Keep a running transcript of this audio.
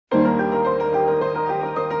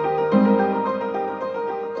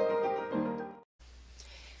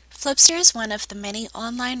Flipster is one of the many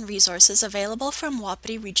online resources available from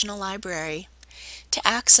Wapiti Regional Library. To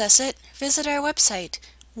access it, visit our website,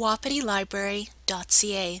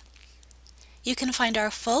 wapitilibrary.ca. You can find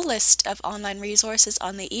our full list of online resources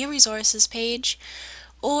on the e-resources page,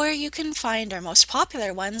 or you can find our most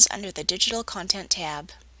popular ones under the Digital Content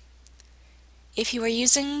tab. If you are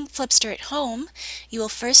using Flipster at home, you will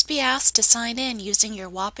first be asked to sign in using your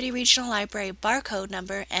Wapiti Regional Library barcode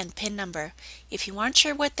number and PIN number. If you aren't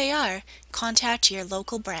sure what they are, contact your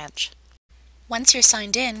local branch. Once you're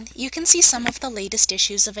signed in, you can see some of the latest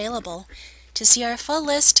issues available. To see our full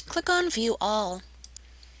list, click on View All.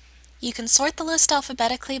 You can sort the list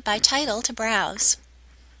alphabetically by title to browse.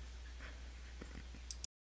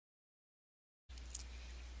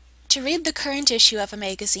 To read the current issue of a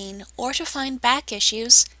magazine or to find back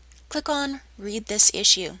issues, click on Read this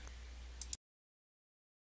issue.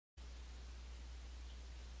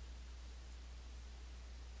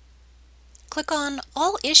 Click on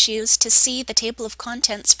All Issues to see the table of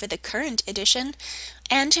contents for the current edition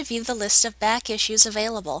and to view the list of back issues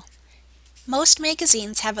available. Most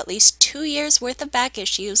magazines have at least 2 years' worth of back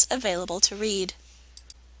issues available to read.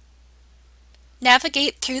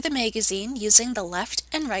 Navigate through the magazine using the left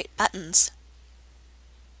and right buttons.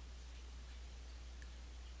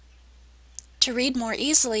 To read more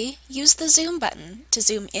easily, use the Zoom button to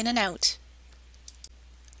zoom in and out.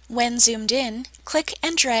 When zoomed in, click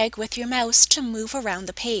and drag with your mouse to move around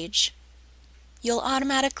the page. You'll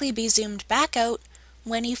automatically be zoomed back out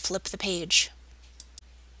when you flip the page.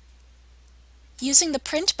 Using the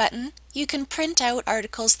Print button, you can print out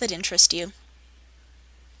articles that interest you.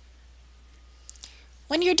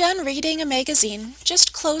 When you're done reading a magazine,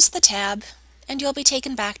 just close the tab and you'll be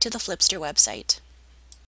taken back to the Flipster website.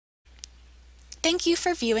 Thank you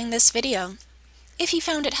for viewing this video. If you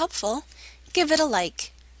found it helpful, give it a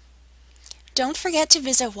like. Don't forget to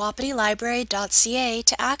visit wapitilibrary.ca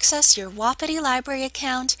to access your Wapiti Library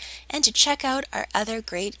account and to check out our other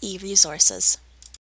great e-resources.